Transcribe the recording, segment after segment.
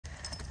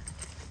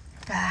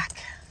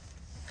back.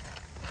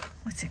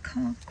 What's it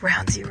called?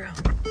 Ground Zero.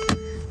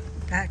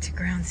 Back to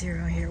Ground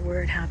Zero here,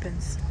 where it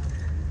happens.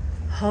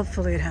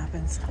 Hopefully it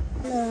happens.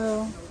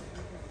 Hello.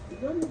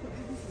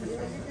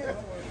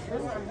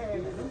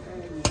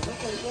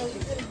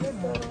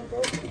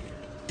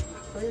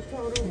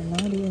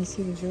 Now you didn't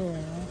see the jewelry,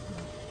 right?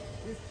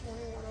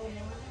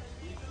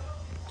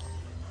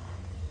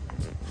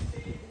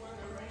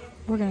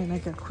 We're gonna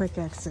make a quick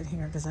exit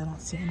here because I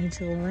don't see any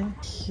jewelry.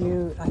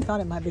 Cute. I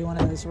thought it might be one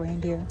of those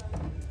reindeer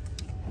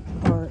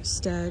or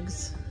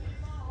stag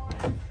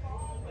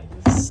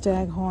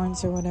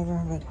horns or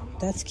whatever, but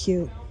that's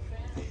cute.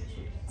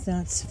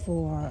 That's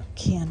for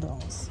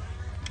candles.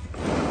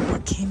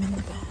 What came in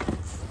the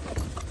bags?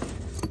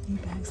 New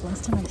bags.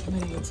 Last time I came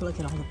in, I went to look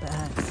at all the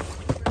bags.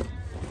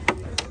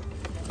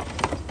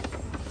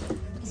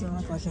 Doesn't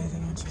look like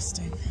anything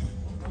interesting.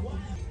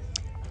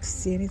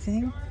 See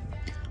anything?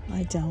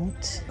 I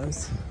don't.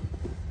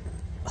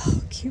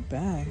 Oh, cute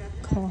bag.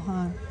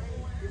 Kohan.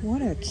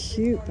 What a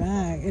cute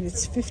bag.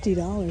 It's $50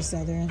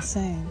 though. They're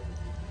insane.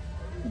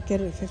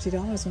 Get it at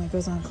 $50 when it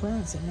goes on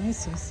clearance at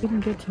Macy's. Didn't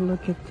get to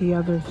look at the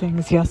other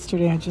things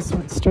yesterday. I just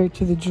went straight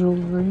to the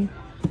jewelry.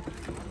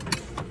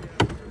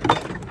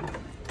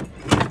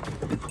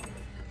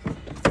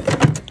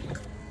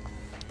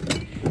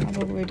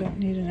 Probably don't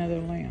need another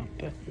lamp,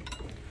 but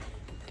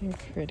they're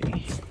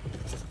pretty.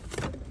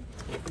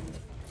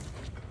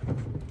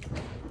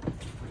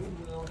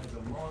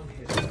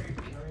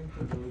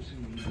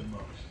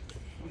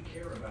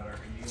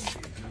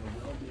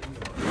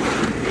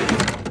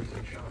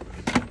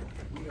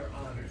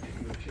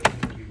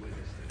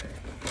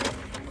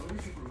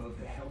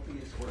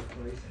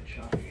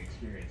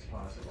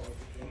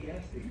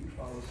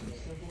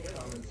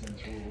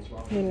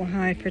 A little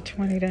high for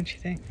 20, don't you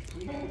think?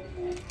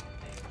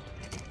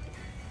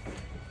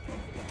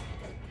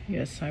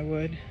 Yes, I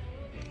would.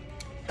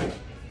 I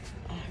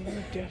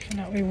would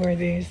definitely wear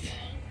these.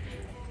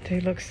 They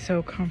look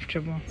so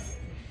comfortable.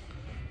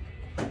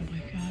 Oh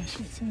my gosh,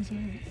 what size are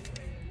they?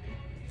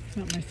 It's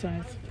not my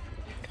size.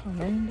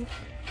 Coloring book.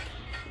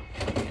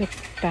 The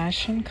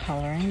fashion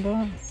coloring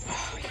book.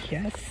 Oh,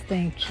 yes,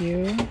 thank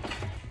you.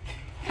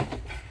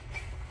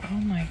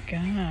 Oh my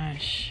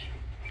gosh.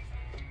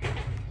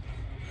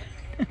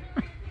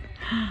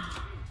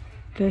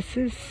 This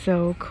is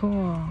so cool.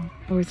 I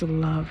always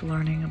love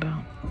learning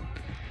about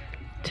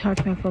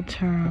technical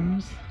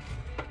terms.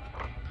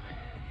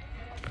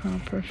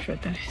 Proper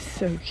fit. That is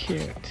so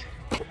cute.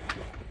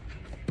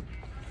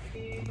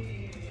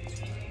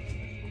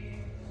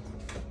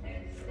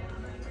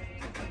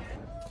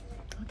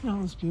 Look at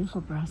all those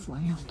beautiful brass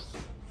lamps.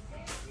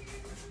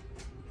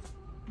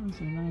 Those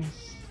are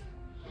nice.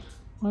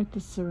 I like the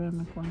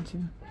ceramic one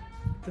too.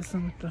 This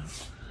one with the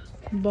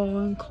ball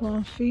and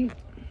claw feet.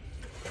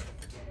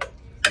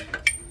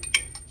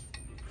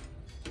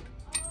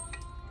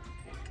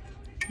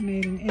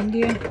 Made in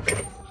India.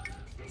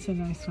 It's a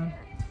nice one. I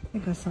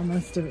think I saw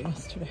most of it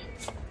yesterday.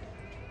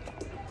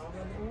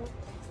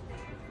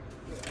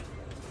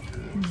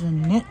 There's a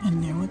net in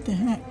there. What the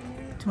heck?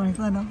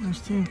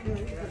 $25 too. I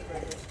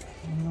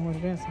don't know what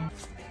it is. Huh?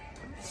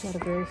 It's got a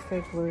very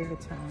fake Louis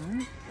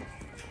Vuitton.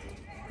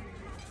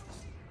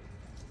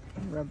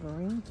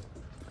 Rubbery.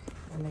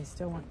 And they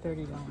still want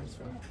 $30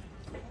 for it.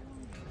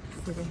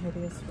 See the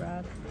hideous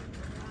red?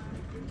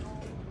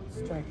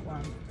 Strike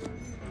one.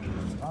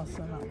 It's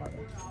also not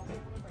leather.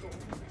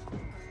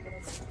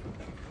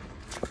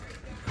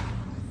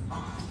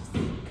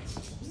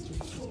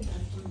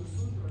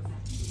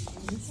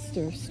 This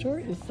thrift store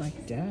is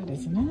like dead,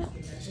 isn't it?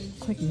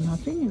 It's like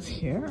nothing is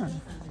here.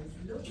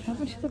 What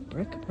happened to the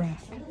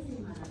bric-a-brac?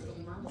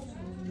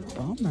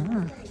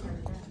 Bummer.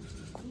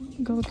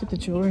 Go look at the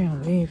jewelry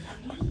and leave.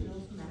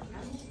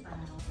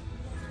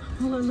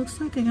 Well, it looks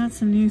like they got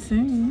some new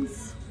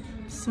things,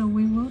 so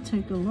we will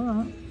take a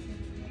look.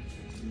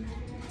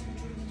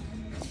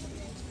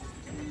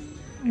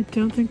 I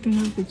don't think they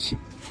have the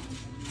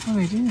oh,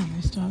 they do.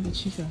 They still have the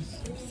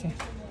Chicos. Let's see.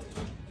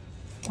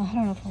 Well, I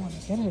don't know if I want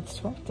to get it. It's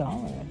 $12.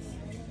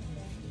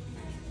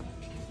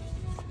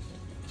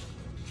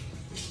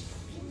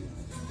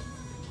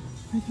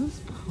 Are those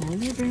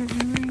polar bear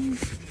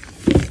earrings?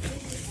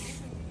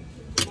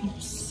 They're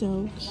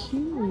so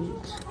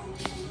cute.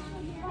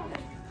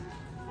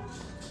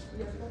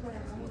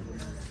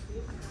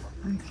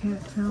 I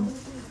can't tell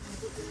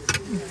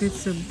if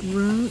it's a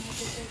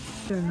brooch.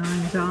 They're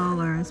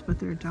 $9, but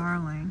they're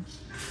darling.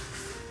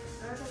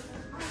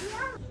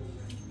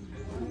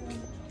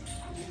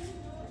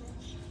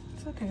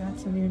 Looks like I got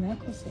some new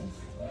necklaces.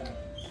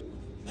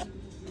 Oh,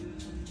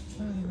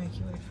 they make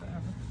you wait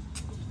forever.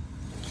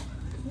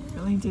 They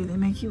really do. They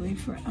make you wait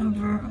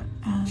forever.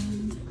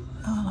 And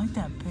oh, I like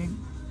that big,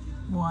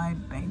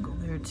 wide bangle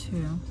there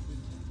too.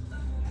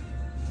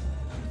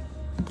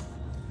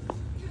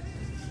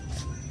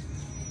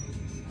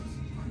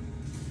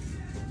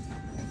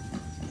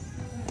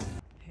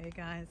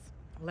 Guys,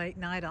 late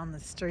night on the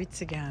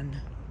streets again,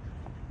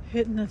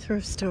 hitting the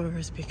thrift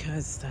stores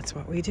because that's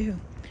what we do.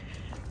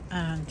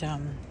 And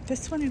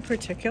this one in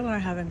particular I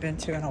haven't been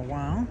to in a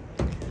while.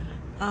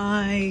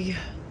 I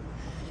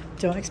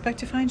don't expect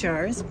to find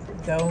jars,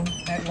 though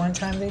at one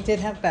time they did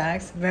have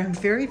bags. The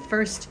very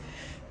first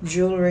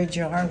jewelry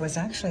jar was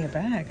actually a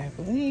bag, I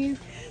believe,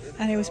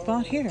 and it was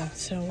bought here.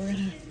 So we're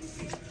gonna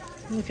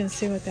look and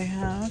see what they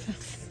have.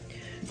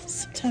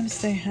 Sometimes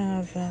they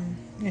have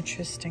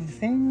interesting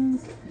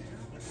things.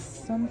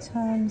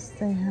 Sometimes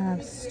they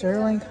have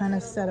sterling kind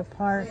of set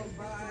apart,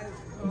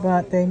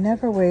 but they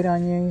never wait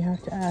on you. You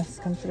have to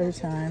ask them 3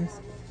 times.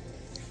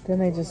 Then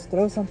they just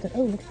throw something.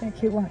 Oh, look at that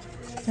cute watch.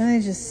 Then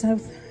they just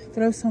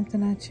throw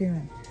something at you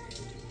and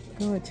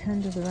go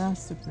attend to the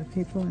rest of the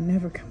people and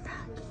never come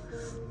back.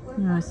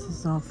 No, this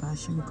is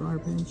old-fashioned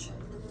garbage.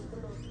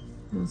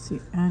 You don't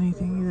see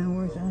anything even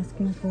worth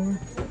asking for.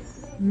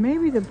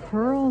 Maybe the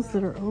pearls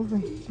that are over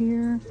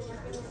here.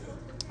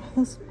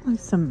 Those look like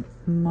some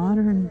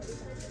modern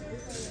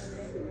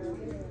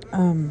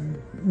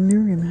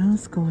Miriam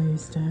Haskell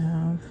used to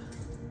have.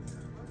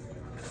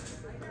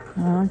 I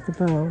like the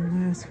bow. I'm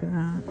gonna ask for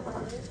that.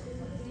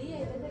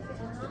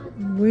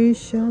 We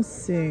shall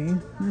see.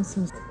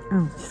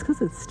 Oh, just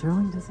because it's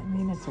sterling doesn't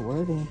mean it's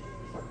worthy.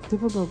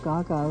 People go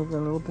gaga over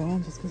a little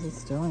band just because it's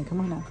sterling. Come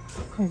on now.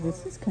 Hey,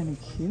 this is kind of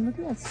cute. Look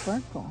at that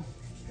sparkle.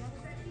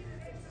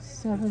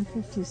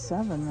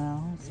 $7.57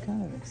 now. It's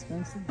kind of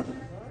expensive.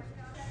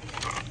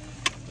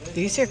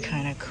 These are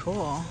kind of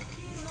cool.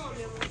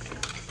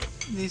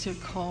 These are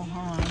cool,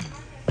 huh?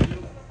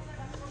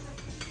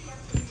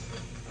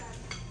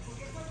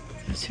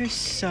 These are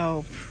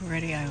so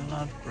pretty. I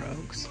love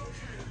brogues.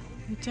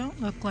 They don't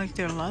look like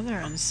they're leather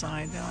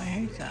inside, though. I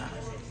hate that.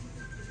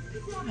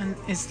 And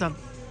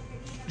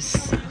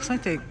looks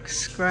like they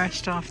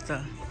scratched off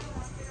the.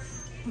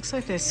 Looks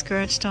like they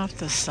scratched off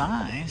the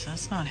size.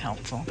 That's not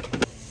helpful.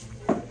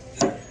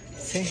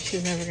 See,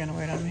 she's never gonna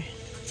wait on me.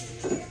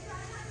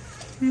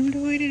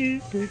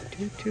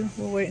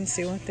 We'll wait and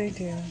see what they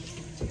do. I'm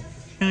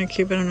gonna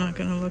keep it. I'm not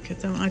gonna look at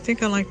them. I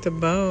think I like the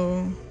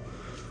bow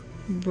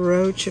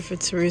brooch if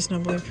it's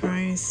reasonably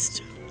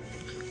priced.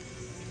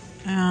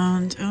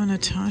 And oh,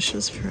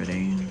 Natasha's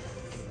pretty.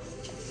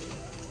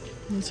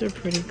 These are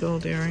pretty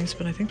gold earrings,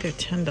 but I think they're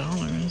 $10.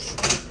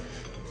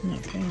 I'm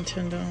not paying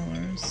 $10.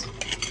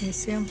 Can you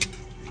see them?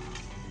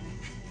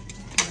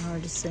 They're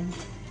hard to see.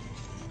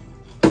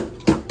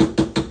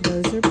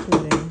 Those are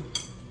pretty.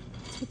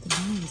 What's with the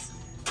noise?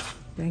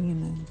 Banging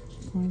the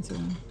coins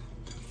around.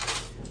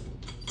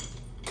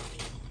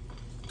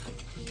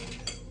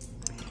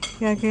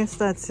 Yeah, I guess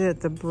that's it.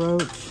 The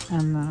brooch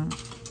and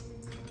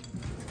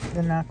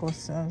the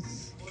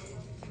necklaces.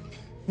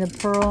 The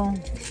pearl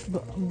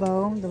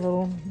bow, the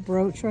little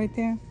brooch right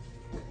there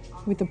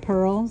with the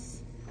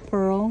pearls.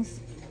 Pearls.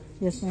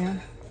 Yes,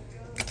 ma'am.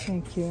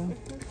 Thank you.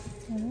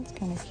 Oh, that's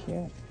kind of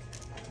cute.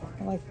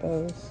 I like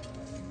bows.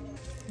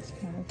 It's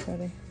kind of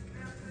pretty.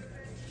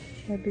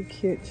 That'd be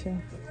cute too.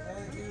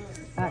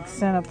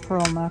 Accent a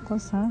pearl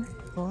necklace, huh?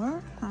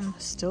 Or I'm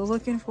still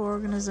looking for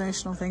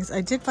organizational things.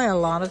 I did buy a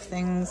lot of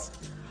things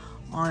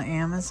on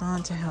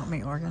Amazon to help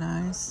me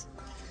organize.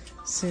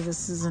 See,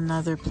 this is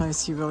another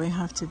place you really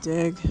have to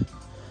dig,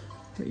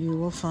 but you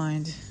will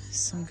find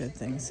some good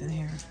things in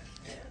here.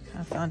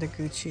 I found a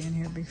Gucci in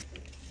here before.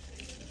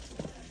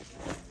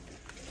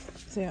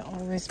 See, I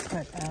always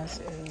put as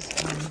is.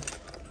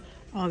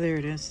 Oh, there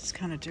it is. It's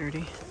kind of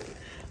dirty.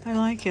 I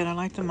like it. I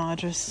like the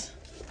Madras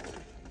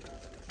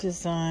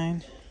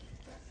design,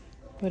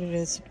 but it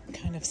is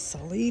kind of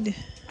sullied.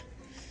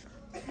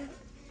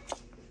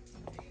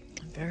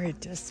 Very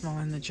dismal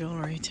in the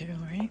jewelry too,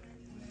 right?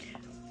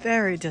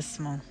 Very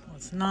dismal. I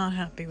was not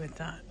happy with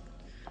that.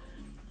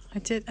 I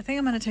think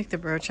I'm gonna take the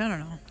brooch. I don't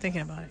know.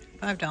 Thinking about it.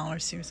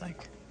 $5 seems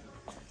like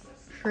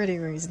pretty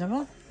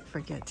reasonable.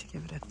 Forget to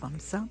give it a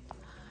thumbs up.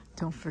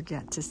 Don't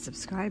forget to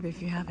subscribe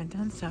if you haven't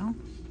done so.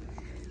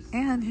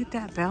 And hit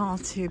that bell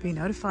to be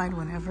notified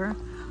whenever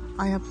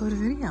I upload a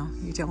video.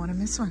 You don't want to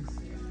miss one.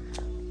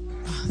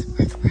 Oh, the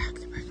bric-a-brac.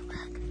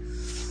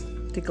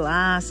 The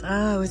glass.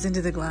 Oh, I was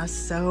into the glass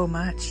so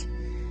much.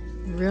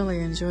 Really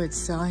enjoyed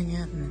selling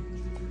it and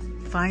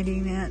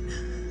finding it.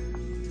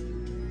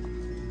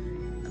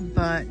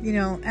 But, you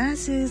know,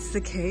 as is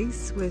the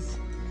case with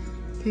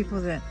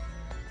people that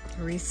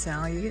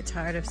resell, you get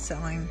tired of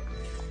selling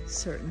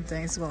certain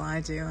things. Well,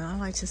 I do, and I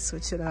like to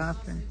switch it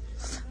up. And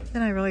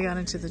then I really got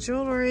into the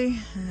jewelry,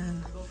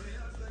 and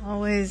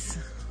always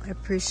I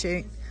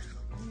appreciate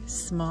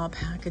small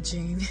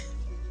packaging,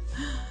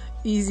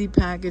 easy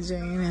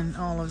packaging, and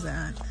all of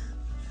that.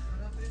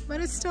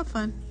 But it's still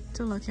fun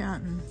to look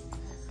at, and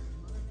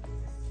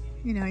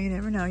you know, you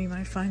never know, you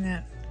might find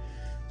that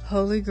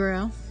holy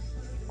grail,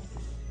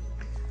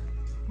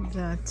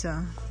 that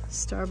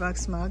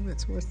Starbucks mug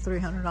that's worth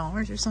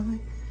 $300 or something.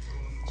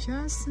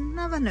 Just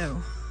never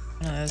know.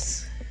 One of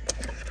those.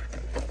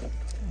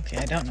 Okay,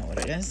 I don't know what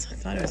it is. I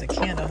thought it was a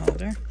candle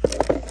holder.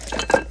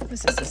 What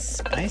is this, a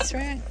spice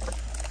rack?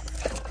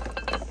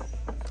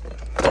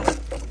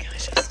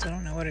 Gosh, I still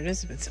don't know what it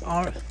is, but it's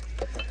all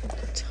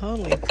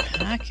totally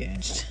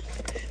packaged.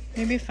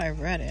 Maybe if I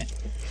read it.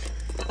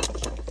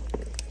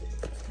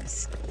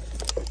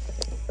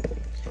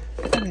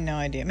 I have no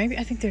idea. Maybe,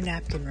 I think they're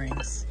napkin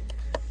rings.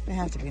 They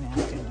have to be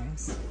napkin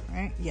rings,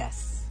 right?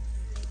 Yes,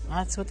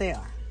 that's what they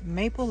are.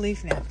 Maple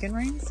leaf napkin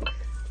rings,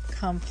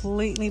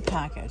 completely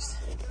packaged.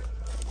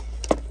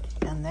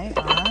 And they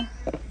are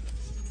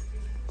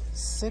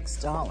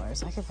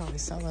 $6. I could probably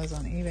sell those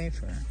on eBay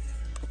for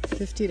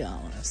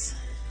 $50.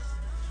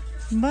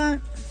 But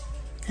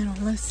I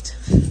don't list.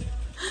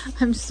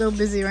 I'm so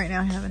busy right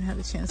now, I haven't had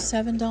a chance.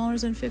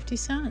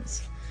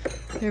 $7.50.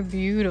 They're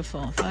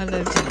beautiful. If I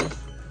lived in a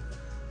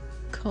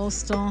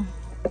coastal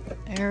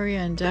area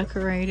and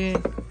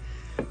decorated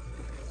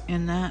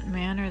in that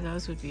manner,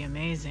 those would be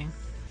amazing.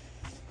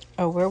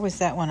 Oh, where was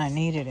that when I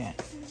needed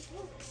it?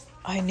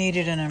 I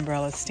needed an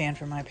umbrella stand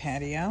for my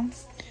patio,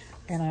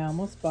 and I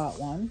almost bought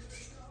one.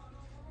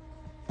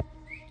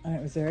 And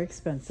it was very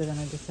expensive, and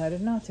I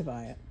decided not to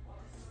buy it.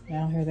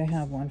 Now here they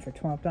have one for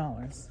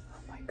 $12.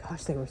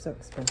 Gosh, they were so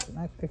expensive.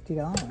 I have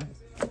 $50.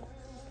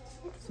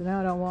 So now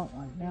I don't want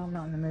one. Now I'm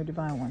not in the mood to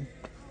buy one.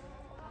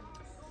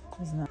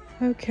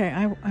 Okay,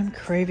 I'm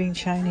craving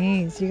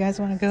Chinese. You guys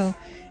want to go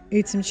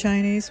eat some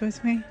Chinese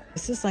with me?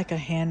 This is like a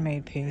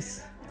handmade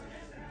piece.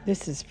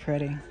 This is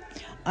pretty.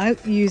 I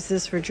use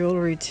this for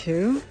jewelry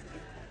too,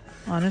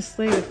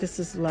 honestly, but this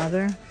is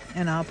leather.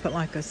 And I'll put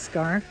like a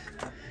scarf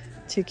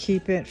to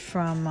keep it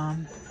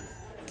from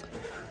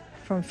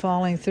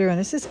falling through. And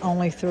this is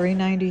only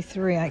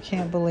 $3.93. I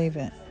can't believe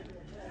it.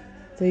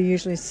 They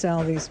usually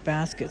sell these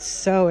baskets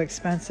so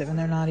expensive, and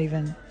they're not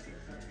even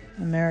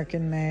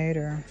American made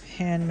or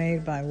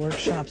handmade by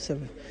workshops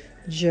of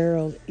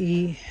Gerald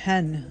E.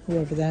 Hen,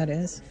 whoever that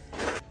is.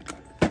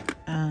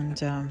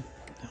 And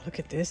look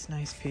at this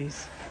nice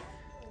piece.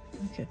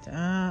 Look at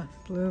that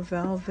blue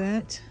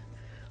velvet.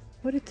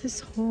 What did this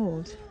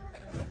hold?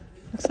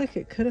 Looks like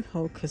it could have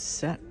held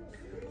cassettes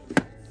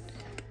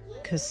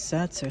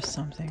or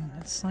something.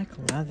 It's like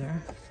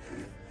leather.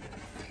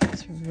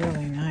 It's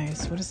really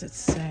nice. What does it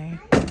say?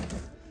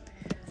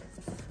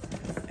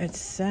 It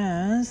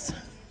says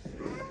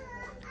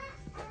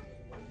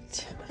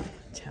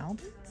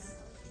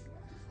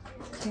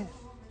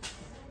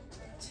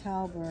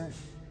Talbot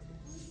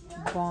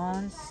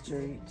Bond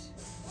Street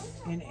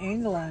in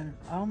England.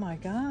 Oh my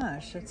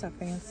gosh, that's a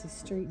fancy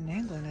street in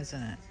England,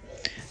 isn't it?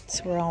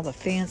 It's where all the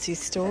fancy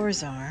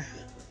stores are.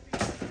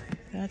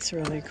 That's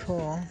really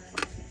cool.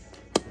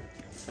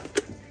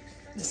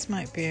 This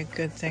might be a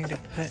good thing to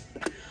put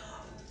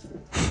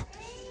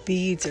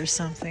beads or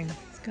something.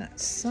 It's got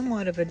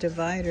somewhat of a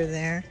divider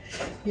there.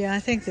 Yeah, I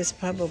think this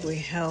probably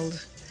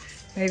held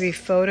maybe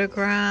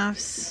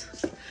photographs.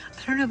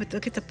 I don't know, but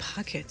look at the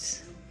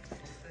pockets.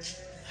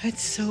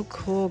 It's so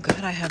cool.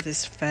 God, I have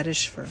this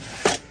fetish for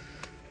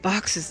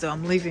boxes, though.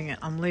 I'm leaving it.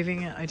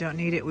 I don't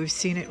need it. We've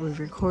seen it. We've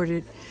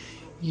recorded.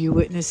 You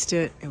witnessed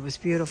it. It was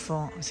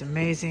beautiful. It was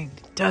amazing.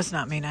 It does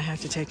not mean I have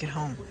to take it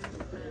home.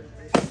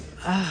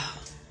 Oh,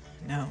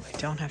 no, I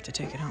don't have to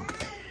take it home.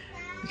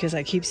 Because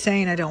I keep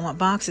saying I don't want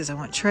boxes. I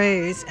want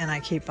trays, and I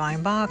keep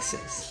buying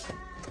boxes.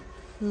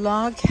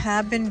 Log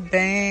Cabin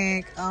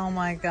Bank. Oh,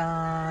 my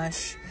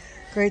gosh.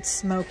 Great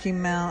Smoky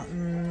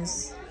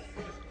Mountains.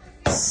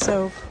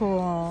 So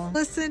cool.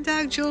 Listen,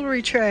 dog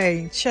jewelry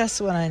tray.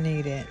 Just when I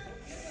need it.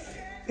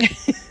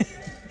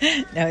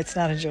 No, it's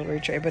not a jewelry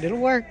tray, but it'll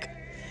work.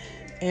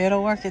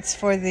 It'll work. It's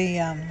for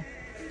the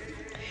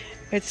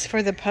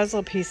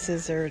puzzle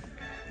pieces or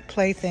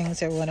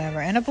playthings or whatever.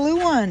 And a blue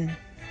one.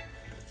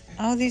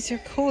 Oh, these are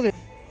cool.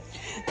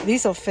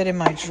 These will fit in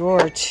my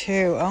drawer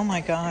too. Oh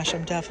my gosh,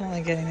 I'm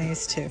definitely getting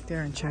these too.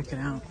 There and check it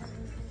out.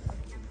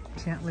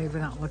 Can't leave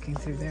without looking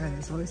through there.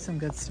 There's always some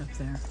good stuff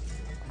there.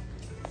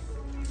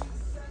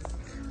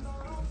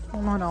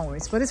 Well, not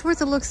always, but it's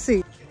worth a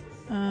look-see.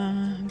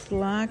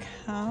 Black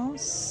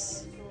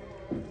House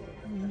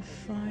on the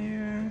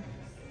Fire.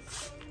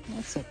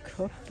 Lots of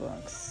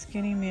cookbooks.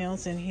 Skinny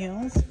Meals and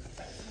Heels.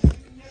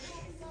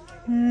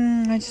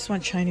 I just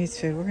want Chinese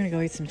food. We're gonna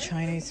go eat some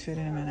Chinese food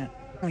in a minute.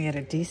 We had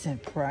a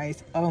decent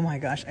price. Oh my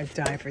gosh, I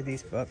die for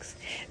these books.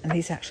 And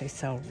these actually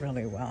sell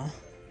really well.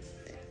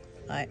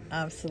 I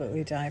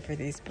absolutely die for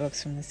these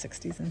books from the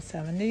 60s and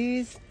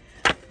 70s.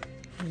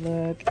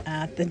 Look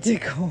at the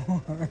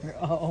decor.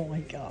 Oh my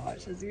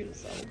gosh, these are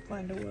so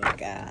fun to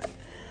look at.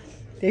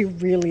 They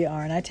really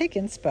are, and I take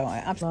inspo.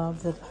 I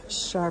love the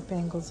sharp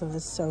angles of the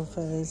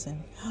sofas,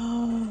 and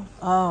oh,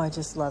 I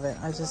just love it.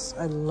 I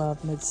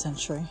love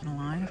mid-century.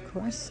 Line, of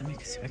course. Let me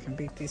see if I can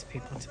beat these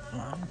people to the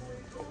line.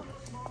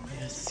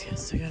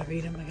 Yes, I gotta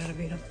beat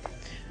them.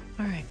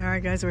 All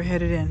right, guys, we're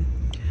headed in.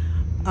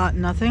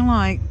 Nothing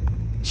like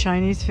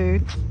Chinese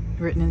food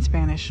written in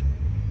Spanish.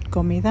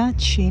 Comida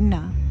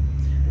china.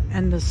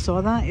 And the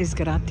soda is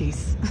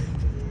gratis.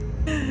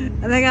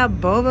 And they got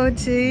boba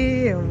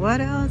tea and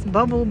what else?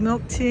 Bubble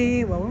milk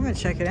tea. Well, we're gonna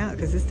check it out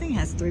because this thing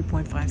has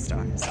 3.5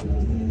 stars.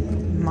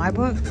 In my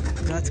book,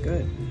 that's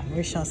good.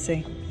 We shall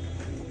see.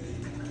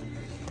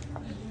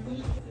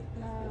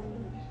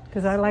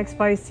 Because I like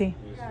spicy.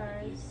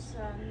 9,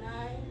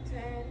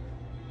 10,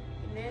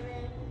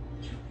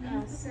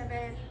 11,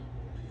 7.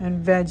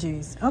 And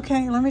veggies.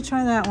 Okay, let me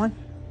try that one.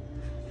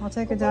 I'll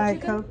take a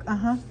Diet Coke.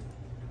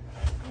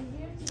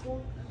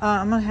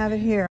 I'm gonna have it here.